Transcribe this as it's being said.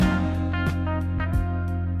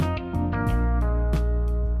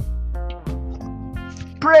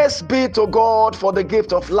Praise be to God for the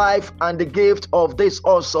gift of life and the gift of this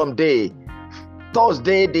awesome day.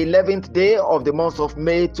 Thursday, the 11th day of the month of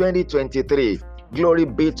May 2023. Glory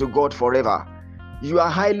be to God forever. You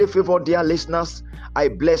are highly favored, dear listeners. I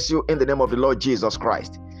bless you in the name of the Lord Jesus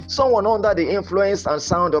Christ. Someone under the influence and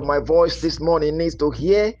sound of my voice this morning needs to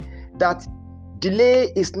hear that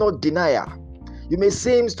delay is not denial. You may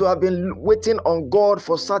seem to have been waiting on God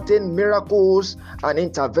for certain miracles and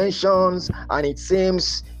interventions, and it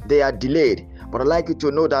seems they are delayed. But I'd like you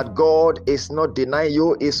to know that God is not denying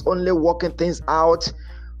you. He's only working things out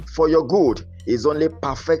for your good. He's only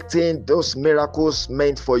perfecting those miracles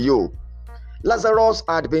meant for you. Lazarus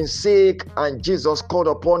had been sick and Jesus called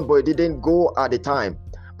upon, but he didn't go at the time.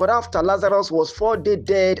 But after Lazarus was 4 days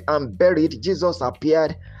dead and buried, Jesus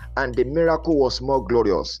appeared and the miracle was more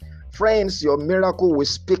glorious. Friends, your miracle will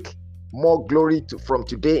speak more glory from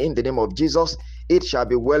today in the name of Jesus. It shall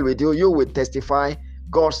be well with you. You will testify.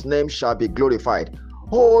 God's name shall be glorified.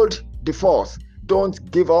 Hold the fort. Don't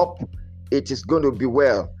give up. It is going to be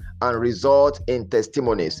well and result in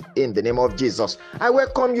testimonies in the name of Jesus. I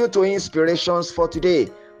welcome you to Inspirations for today.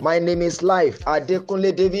 My name is Life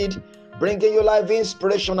Adekunle David, bringing you live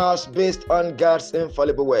inspirationals based on God's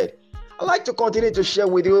infallible word. I'd like to continue to share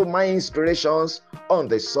with you my inspirations on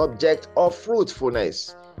the subject of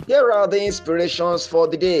fruitfulness. Here are the inspirations for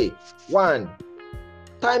the day. 1.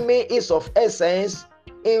 Timing is of essence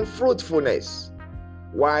in fruitfulness.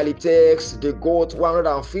 While it takes the goat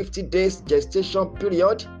 150 days gestation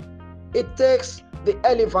period, it takes the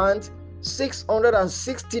elephant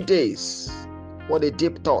 660 days. What a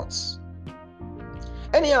deep thought.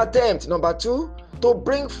 Any attempt, number 2, to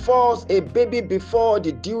bring forth a baby before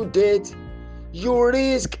the due date, you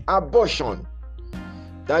risk abortion.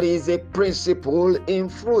 That is a principle in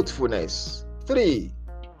fruitfulness. 3.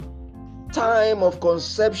 Time of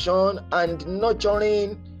conception and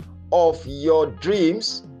nurturing of your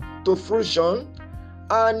dreams to fruition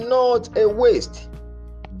are not a waste.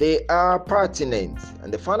 They are pertinent.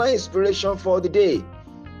 And the final inspiration for the day,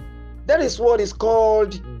 that is what is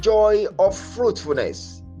called joy of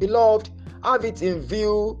fruitfulness. Beloved, have it in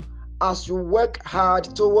view as you work hard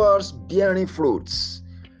towards bearing fruits.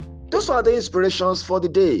 Those are the inspirations for the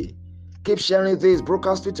day. Keep sharing these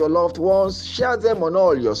broadcasts with your loved ones. Share them on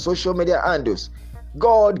all your social media handles.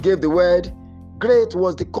 God gave the word. Great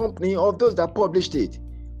was the company of those that published it.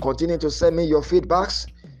 Continue to send me your feedbacks.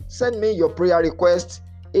 Send me your prayer requests.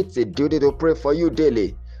 It's a duty to pray for you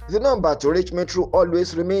daily. The number to reach me through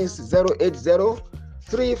always remains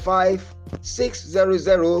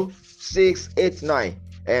 080-35-600-689.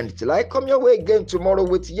 And till I come your way again tomorrow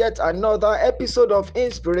with yet another episode of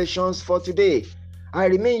Inspirations for today, I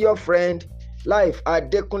remain your friend, Life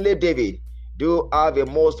Adekunle David. Do have a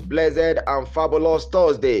most blessed and fabulous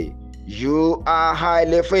Thursday. You are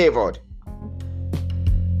highly favored.